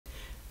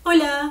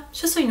Hola,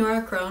 yo soy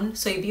Nora Crone,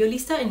 soy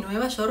violista en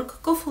Nueva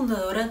York,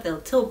 cofundadora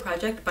del Till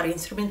Project para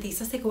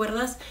instrumentistas de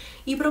cuerdas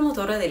y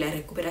promotora de la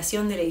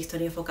recuperación de la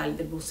distonía focal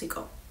del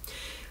músico.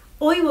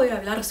 Hoy voy a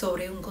hablar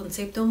sobre un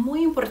concepto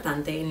muy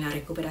importante en la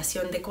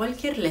recuperación de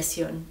cualquier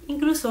lesión,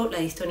 incluso la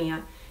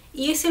distonía,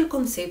 y es el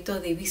concepto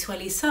de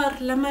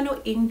visualizar la mano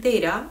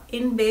entera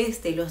en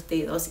vez de los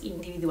dedos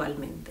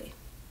individualmente.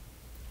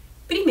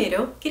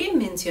 Primero, quería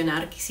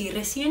mencionar que si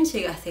recién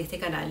llegaste a este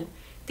canal,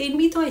 te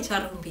invito a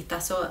echar un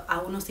vistazo a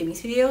unos de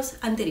mis videos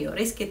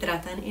anteriores que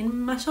tratan en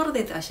mayor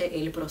detalle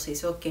el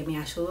proceso que me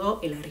ayudó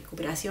en la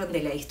recuperación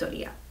de la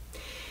distonía.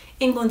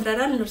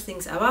 Encontrarán los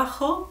links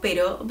abajo,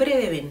 pero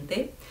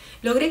brevemente,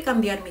 logré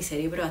cambiar mi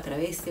cerebro a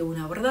través de un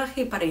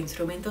abordaje para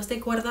instrumentos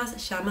de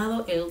cuerdas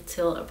llamado el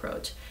Till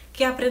Approach,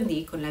 que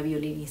aprendí con la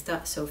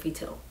violinista Sophie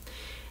Till.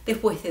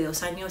 Después de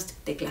 2 años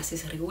de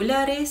clases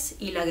regulares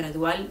y la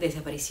gradual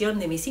desaparición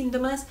de mis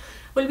síntomas,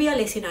 volví al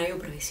escenario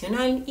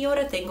profesional y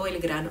ahora tengo el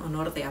gran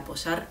honor de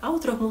apoyar a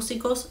otros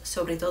músicos,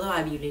 sobre todo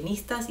a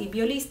violinistas y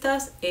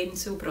violistas, en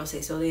su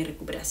proceso de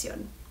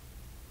recuperación.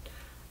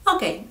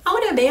 Ok,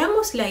 ahora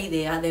veamos la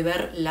idea de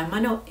ver la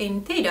mano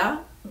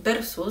entera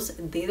versus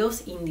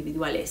dedos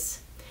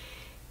individuales.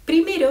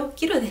 Primero,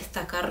 quiero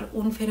destacar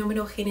un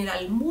fenómeno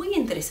general muy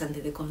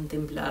interesante de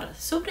contemplar,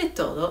 sobre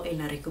todo en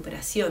la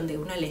recuperación de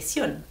una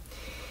lesión.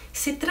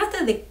 Se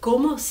trata de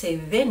cómo se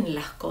ven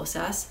las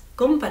cosas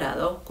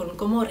comparado con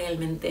cómo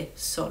realmente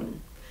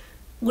son.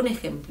 Un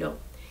ejemplo,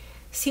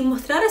 si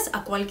mostraras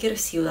a cualquier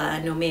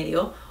ciudadano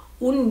medio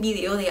un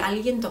video de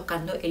alguien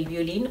tocando el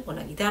violín o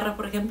la guitarra,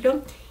 por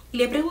ejemplo, y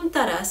le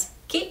preguntaras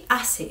qué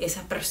hace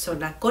esa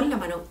persona con la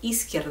mano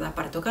izquierda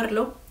para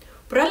tocarlo,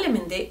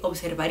 probablemente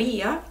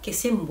observaría que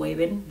se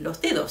mueven los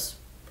dedos.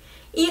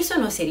 Y eso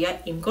no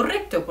sería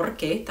incorrecto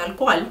porque, tal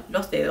cual,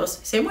 los dedos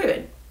se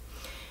mueven.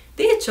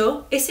 De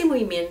hecho, ese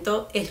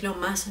movimiento es lo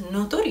más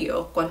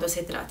notorio cuando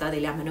se trata de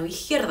la mano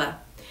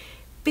izquierda.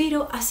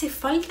 Pero hace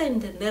falta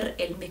entender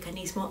el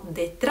mecanismo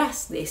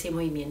detrás de ese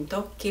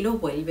movimiento que lo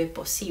vuelve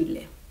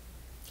posible.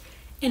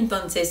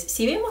 Entonces,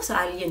 si vemos a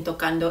alguien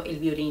tocando el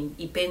violín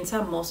y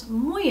pensamos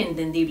muy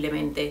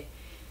entendiblemente,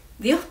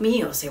 Dios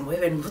mío, se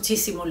mueven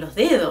muchísimo los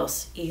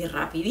dedos y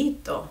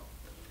rapidito.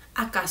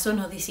 ¿Acaso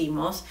no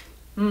decimos,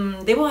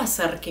 debo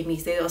hacer que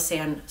mis dedos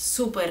sean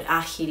súper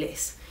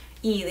ágiles?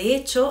 Y de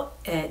hecho,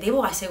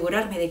 debo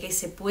asegurarme de que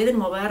se pueden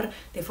mover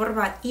de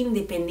forma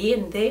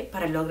independiente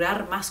para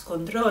lograr más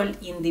control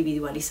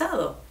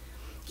individualizado.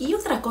 Y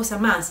otra cosa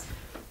más,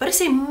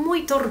 parece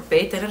muy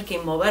torpe tener que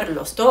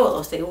moverlos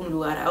todos de un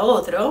lugar a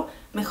otro.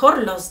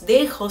 Mejor los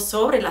dejo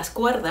sobre las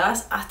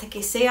cuerdas hasta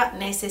que sea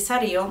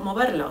necesario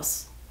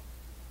moverlos.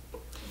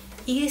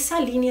 Y esa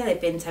línea de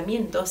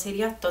pensamiento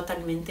sería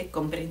totalmente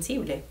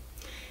comprensible.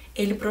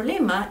 El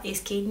problema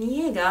es que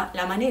niega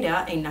la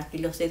manera en la que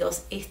los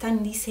dedos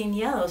están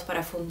diseñados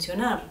para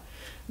funcionar,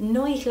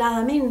 no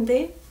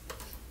aisladamente,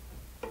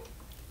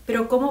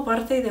 pero como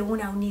parte de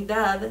una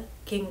unidad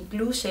que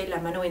incluye la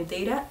mano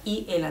entera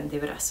y el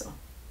antebrazo.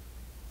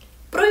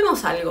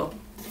 Probemos algo.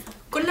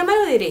 Con la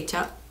mano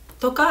derecha,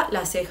 toca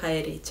la ceja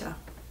derecha.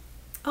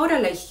 Ahora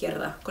la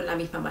izquierda, con la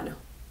misma mano.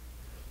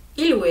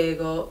 Y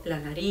luego la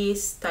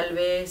nariz, tal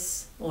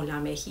vez, o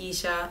la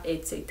mejilla,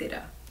 etc.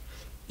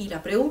 Y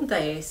la pregunta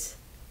es,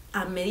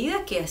 a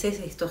medida que haces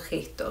estos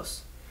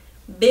gestos,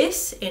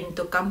 ¿ves en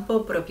tu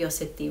campo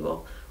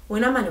propioceptivo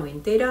una mano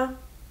entera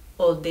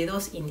o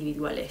dedos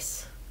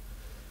individuales?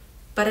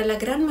 Para la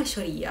gran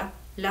mayoría,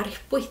 la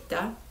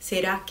respuesta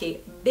será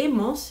que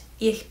vemos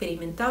y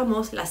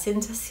experimentamos la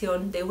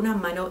sensación de una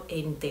mano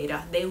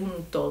entera, de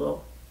un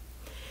todo.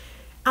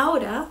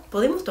 Ahora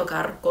podemos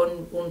tocar con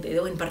un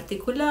dedo en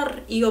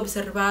particular y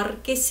observar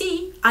que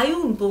sí, hay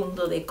un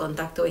punto de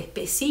contacto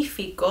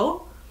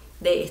específico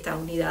de esta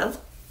unidad.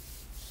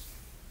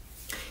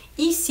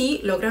 Y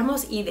sí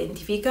logramos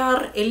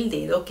identificar el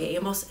dedo que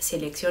hemos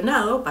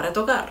seleccionado para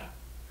tocar.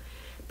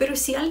 Pero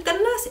si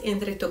alternas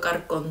entre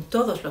tocar con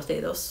todos los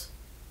dedos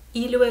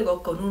y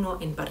luego con uno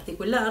en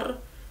particular,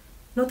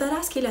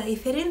 notarás que la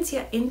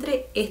diferencia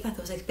entre estas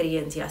dos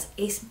experiencias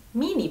es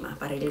mínima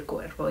para el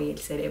cuerpo y el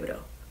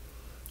cerebro.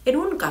 En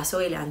un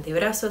caso, el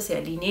antebrazo se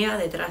alinea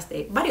detrás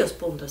de varios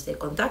puntos de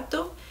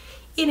contacto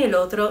y en el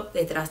otro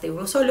detrás de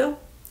uno solo,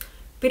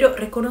 pero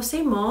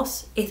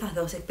reconocemos estas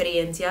dos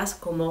experiencias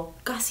como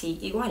casi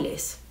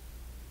iguales.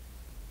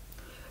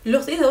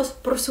 Los dedos,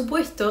 por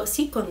supuesto,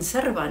 sí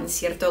conservan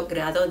cierto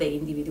grado de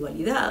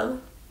individualidad,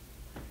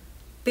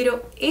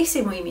 pero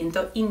ese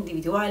movimiento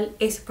individual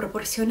es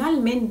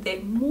proporcionalmente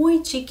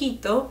muy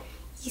chiquito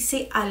y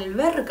se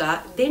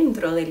alberga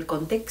dentro del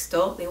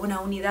contexto de una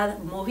unidad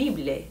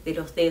movible de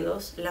los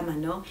dedos, la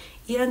mano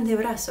y el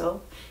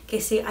antebrazo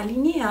que se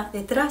alinea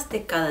detrás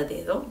de cada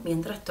dedo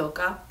mientras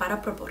toca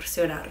para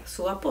proporcionar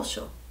su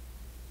apoyo.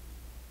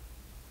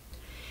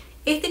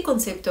 Este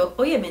concepto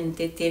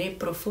obviamente tiene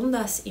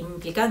profundas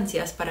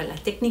implicancias para la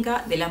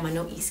técnica de la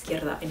mano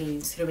izquierda en el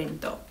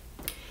instrumento.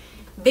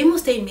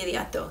 Vemos de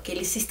inmediato que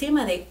el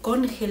sistema de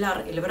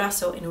congelar el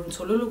brazo en un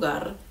solo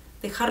lugar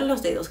dejar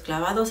los dedos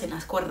clavados en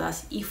las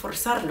cuerdas y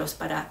forzarlos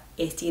para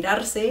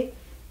estirarse,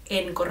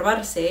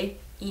 encorvarse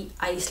y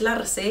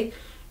aislarse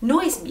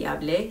no es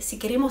viable si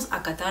queremos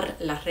acatar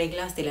las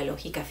reglas de la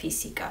lógica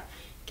física,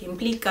 que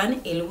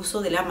implican el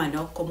uso de la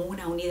mano como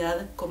una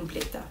unidad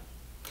completa.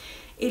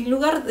 En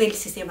lugar del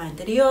sistema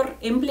anterior,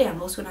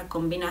 empleamos una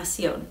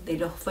combinación de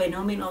los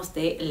fenómenos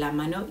de la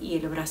mano y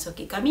el brazo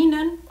que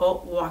caminan,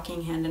 o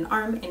walking hand and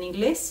arm en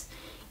inglés,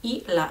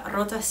 y la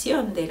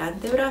rotación del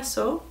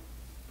antebrazo,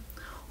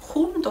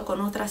 junto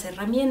con otras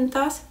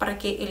herramientas para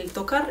que el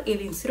tocar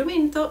el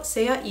instrumento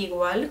sea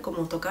igual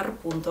como tocar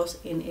puntos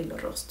en el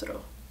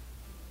rostro.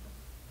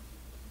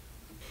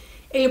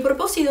 El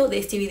propósito de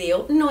este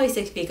video no es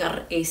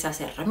explicar esas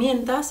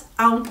herramientas,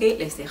 aunque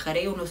les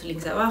dejaré unos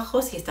links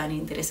abajo si están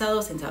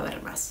interesados en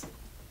saber más.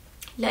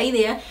 La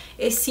idea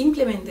es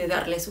simplemente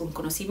darles un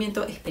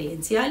conocimiento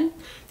experiencial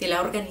de la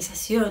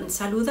organización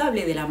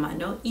saludable de la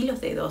mano y los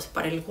dedos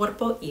para el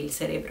cuerpo y el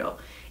cerebro,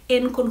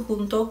 en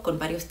conjunto con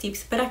varios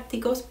tips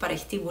prácticos para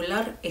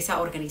estimular esa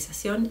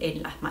organización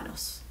en las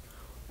manos.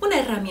 Una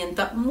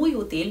herramienta muy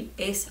útil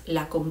es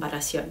la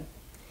comparación.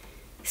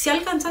 Si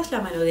alcanzas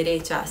la mano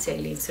derecha hacia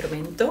el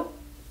instrumento,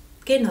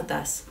 ¿qué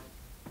notas?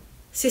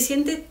 ¿Se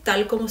siente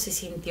tal como se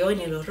sintió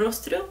en el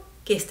rostro,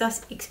 que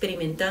estás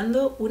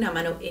experimentando una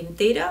mano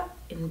entera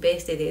en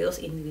vez de dedos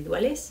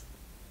individuales?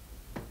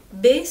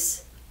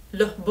 ¿Ves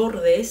los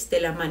bordes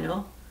de la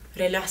mano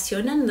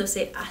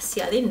relacionándose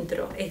hacia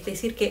adentro, es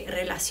decir, que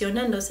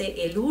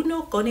relacionándose el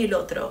uno con el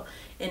otro,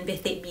 en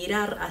vez de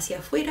mirar hacia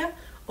afuera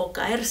o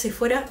caerse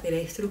fuera de la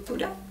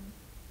estructura?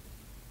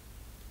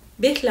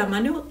 ¿Ves la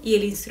mano y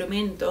el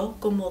instrumento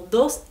como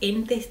dos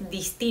entes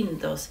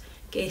distintos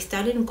que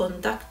están en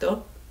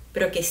contacto,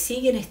 pero que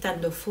siguen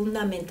estando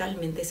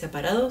fundamentalmente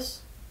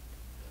separados?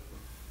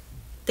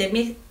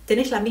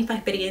 ¿Tenés la misma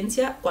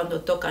experiencia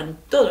cuando tocan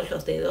todos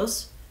los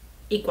dedos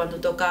y cuando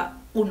toca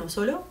uno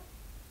solo?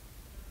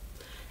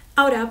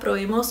 Ahora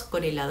probemos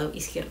con el lado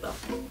izquierdo.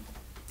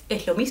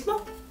 ¿Es lo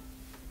mismo?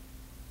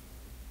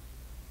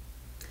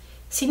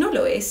 Si no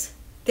lo es,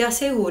 te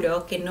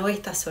aseguro que no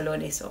estás solo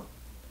en eso.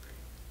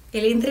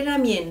 El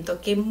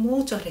entrenamiento que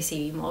muchos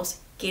recibimos,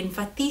 que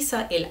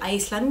enfatiza el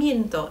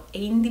aislamiento e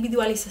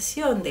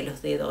individualización de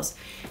los dedos,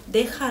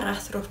 deja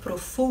rastros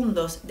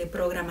profundos de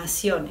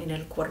programación en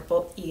el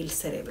cuerpo y el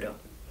cerebro.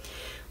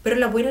 Pero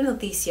la buena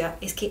noticia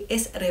es que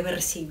es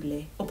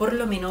reversible, o por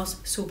lo menos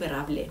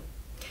superable.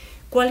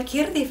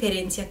 Cualquier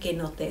diferencia que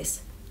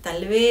notes,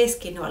 tal vez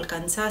que no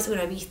alcanzas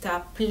una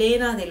vista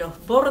plena de los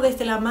bordes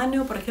de la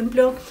mano, por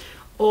ejemplo,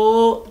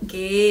 o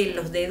que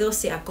los dedos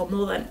se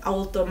acomodan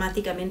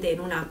automáticamente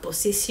en una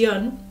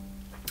posición,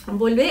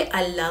 vuelve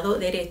al lado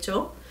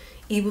derecho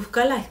y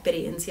busca la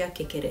experiencia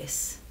que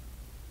querés.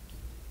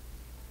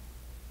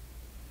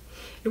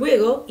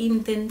 Luego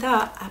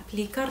intenta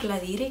aplicarla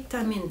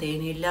directamente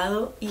en el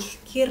lado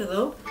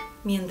izquierdo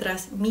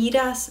mientras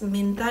miras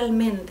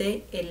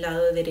mentalmente el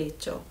lado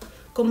derecho,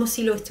 como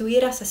si lo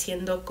estuvieras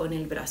haciendo con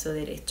el brazo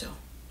derecho.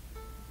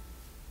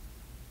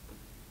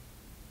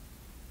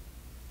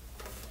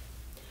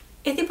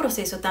 Este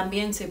proceso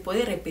también se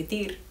puede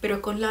repetir,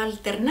 pero con la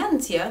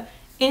alternancia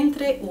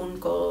entre un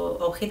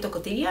objeto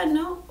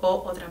cotidiano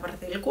o otra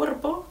parte del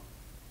cuerpo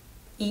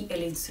y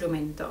el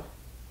instrumento.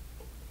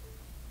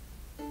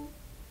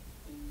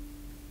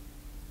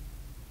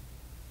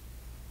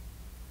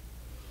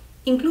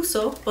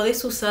 Incluso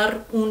podés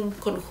usar un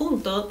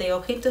conjunto de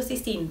objetos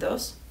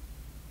distintos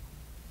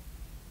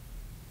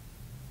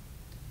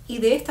y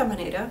de esta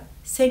manera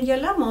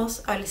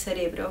señalamos al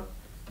cerebro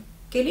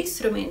que el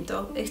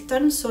instrumento es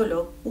tan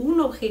solo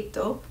un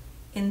objeto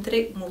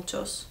entre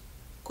muchos,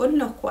 con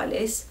los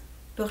cuales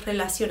los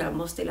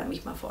relacionamos de la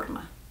misma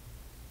forma.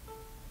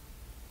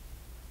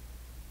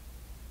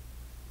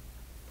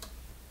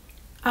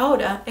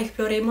 Ahora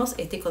exploremos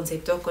este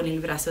concepto con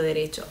el brazo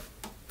derecho.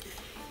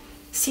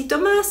 Si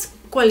tomas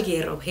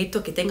cualquier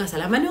objeto que tengas a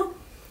la mano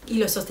y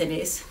lo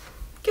sostenés,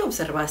 ¿qué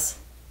observas?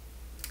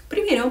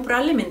 Primero,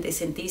 probablemente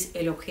sentís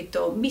el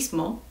objeto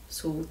mismo,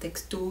 su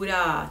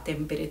textura,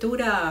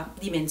 temperatura,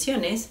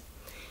 dimensiones,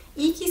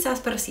 y quizás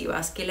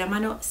percibas que la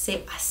mano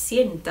se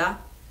asienta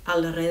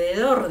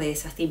alrededor de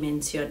esas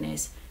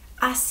dimensiones,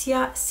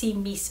 hacia sí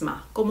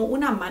misma, como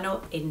una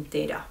mano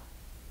entera.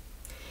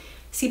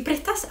 Si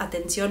prestas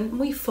atención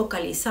muy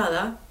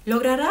focalizada,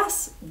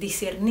 lograrás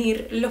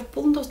discernir los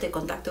puntos de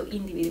contacto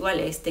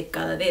individuales de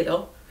cada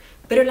dedo,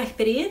 pero la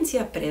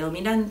experiencia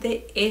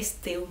predominante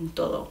es de un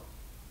todo.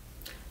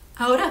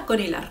 Ahora con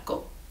el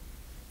arco.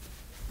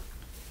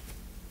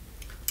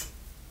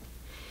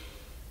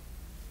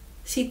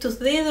 Si tus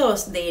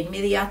dedos de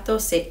inmediato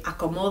se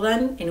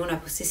acomodan en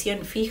una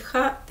posición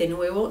fija, de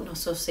nuevo no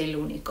sos el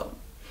único.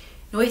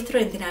 Nuestro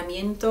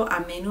entrenamiento a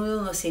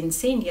menudo nos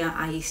enseña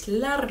a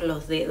aislar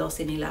los dedos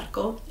en el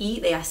arco y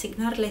de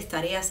asignarles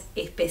tareas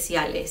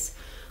especiales,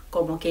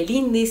 como que el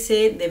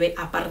índice debe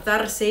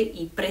apartarse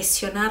y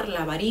presionar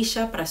la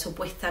varilla para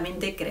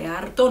supuestamente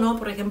crear tono,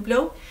 por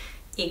ejemplo,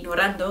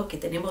 ignorando que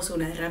tenemos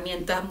una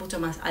herramienta mucho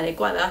más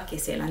adecuada, que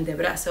es el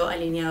antebrazo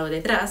alineado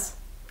detrás.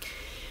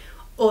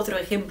 Otro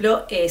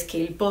ejemplo es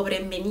que el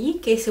pobre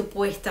meñique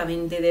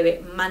supuestamente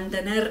debe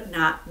mantener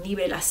la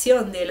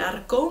nivelación del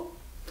arco,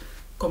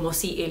 como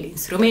si el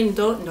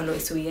instrumento no lo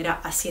estuviera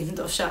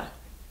haciendo ya.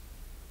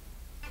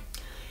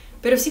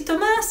 Pero si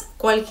tomas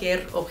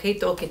cualquier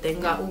objeto que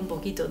tenga un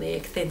poquito de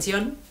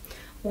extensión,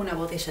 una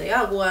botella de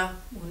agua,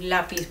 un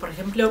lápiz por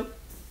ejemplo,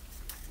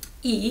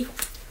 y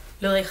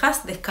lo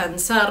dejas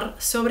descansar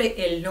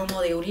sobre el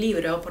lomo de un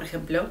libro, por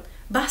ejemplo,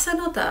 vas a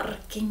notar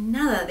que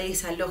nada de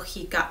esa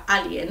lógica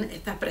alien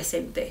está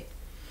presente.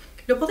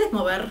 Lo podés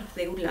mover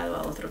de un lado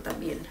a otro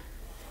también.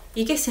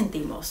 ¿Y qué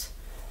sentimos?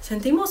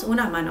 Sentimos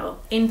una mano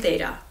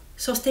entera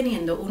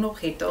sosteniendo un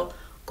objeto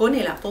con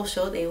el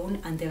apoyo de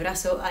un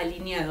antebrazo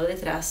alineado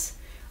detrás,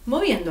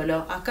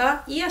 moviéndolo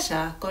acá y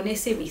allá con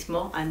ese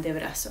mismo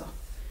antebrazo.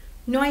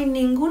 No hay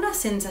ninguna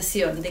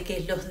sensación de que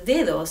los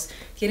dedos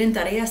tienen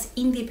tareas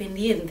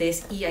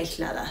independientes y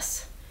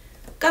aisladas.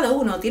 Cada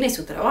uno tiene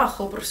su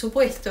trabajo, por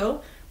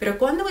supuesto, pero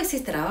cuando ese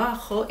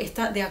trabajo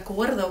está de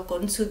acuerdo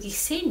con su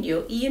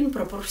diseño y en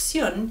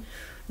proporción,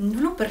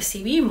 no lo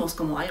percibimos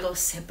como algo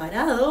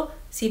separado,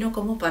 sino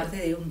como parte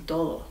de un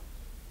todo.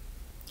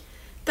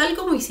 Tal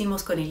como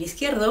hicimos con el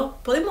izquierdo,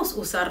 podemos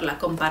usar la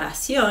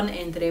comparación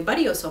entre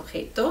varios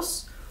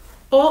objetos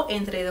o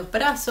entre dos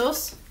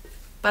brazos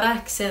para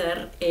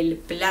acceder al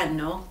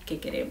plano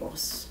que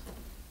queremos.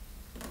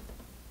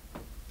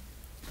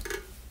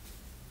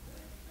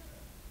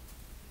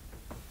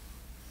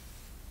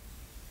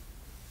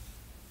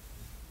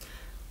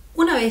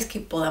 Una vez que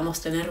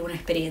podamos tener una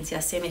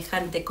experiencia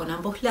semejante con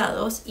ambos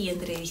lados y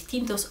entre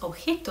distintos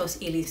objetos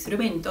y el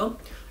instrumento,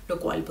 lo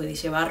cual puede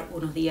llevar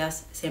unos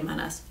días,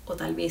 semanas o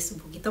tal vez un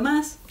poquito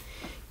más,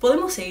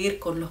 podemos seguir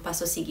con los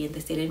pasos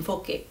siguientes del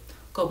enfoque,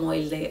 como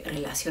el de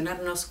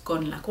relacionarnos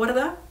con la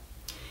cuerda,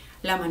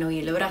 la mano y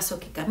el brazo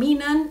que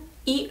caminan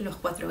y los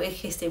 4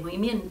 ejes de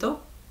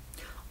movimiento,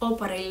 o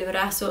para el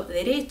brazo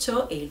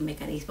derecho, el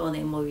mecanismo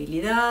de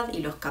movilidad y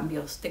los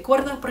cambios de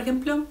cuerdas, por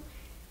ejemplo.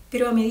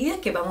 Pero a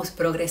medida que vamos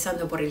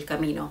progresando por el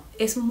camino,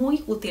 es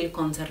muy útil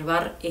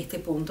conservar este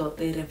punto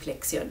de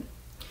reflexión.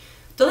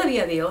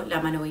 Todavía veo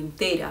la mano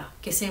entera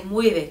que se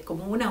mueve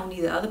como una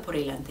unidad por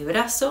el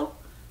antebrazo,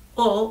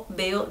 o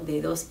veo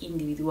dedos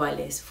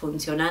individuales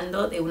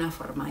funcionando de una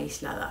forma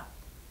aislada.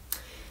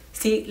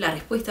 Si la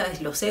respuesta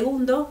es lo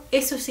segundo,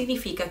 eso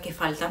significa que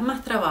falta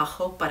más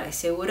trabajo para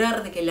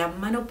asegurar de que la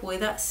mano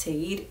pueda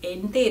seguir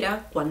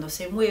entera cuando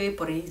se mueve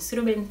por el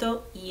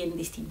instrumento y en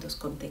distintos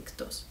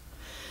contextos.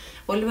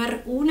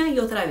 Volver una y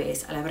otra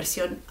vez a la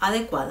versión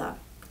adecuada,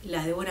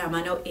 la de una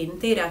mano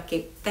entera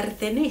que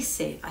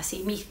pertenece a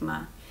sí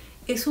misma,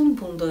 es un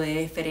punto de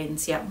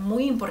referencia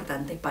muy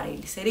importante para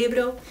el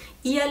cerebro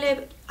y a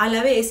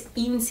la vez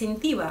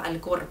incentiva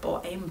al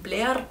cuerpo a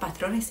emplear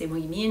patrones de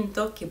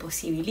movimiento que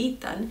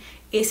posibilitan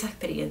esa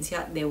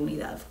experiencia de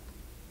unidad.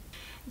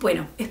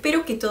 Bueno,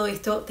 espero que todo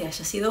esto te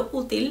haya sido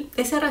útil.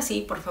 De ser así,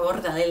 por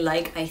favor, dale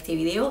like a este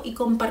video y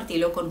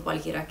compártelo con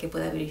cualquiera que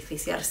pueda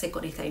beneficiarse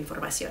con esta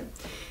información.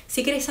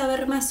 Si quieres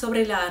saber más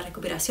sobre la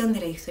recuperación de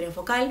la distonia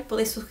focal,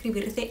 puedes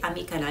suscribirte a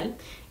mi canal.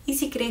 Y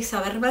si quieres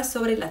saber más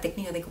sobre la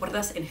técnica de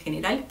cuerdas en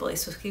general, puedes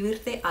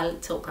suscribirte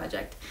al Tilt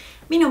Project.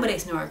 Mi nombre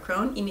es Nora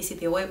Krohn y mi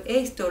sitio web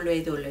es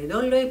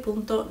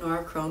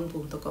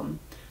www.noracrohn.com.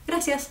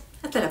 Gracias,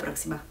 hasta la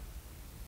próxima.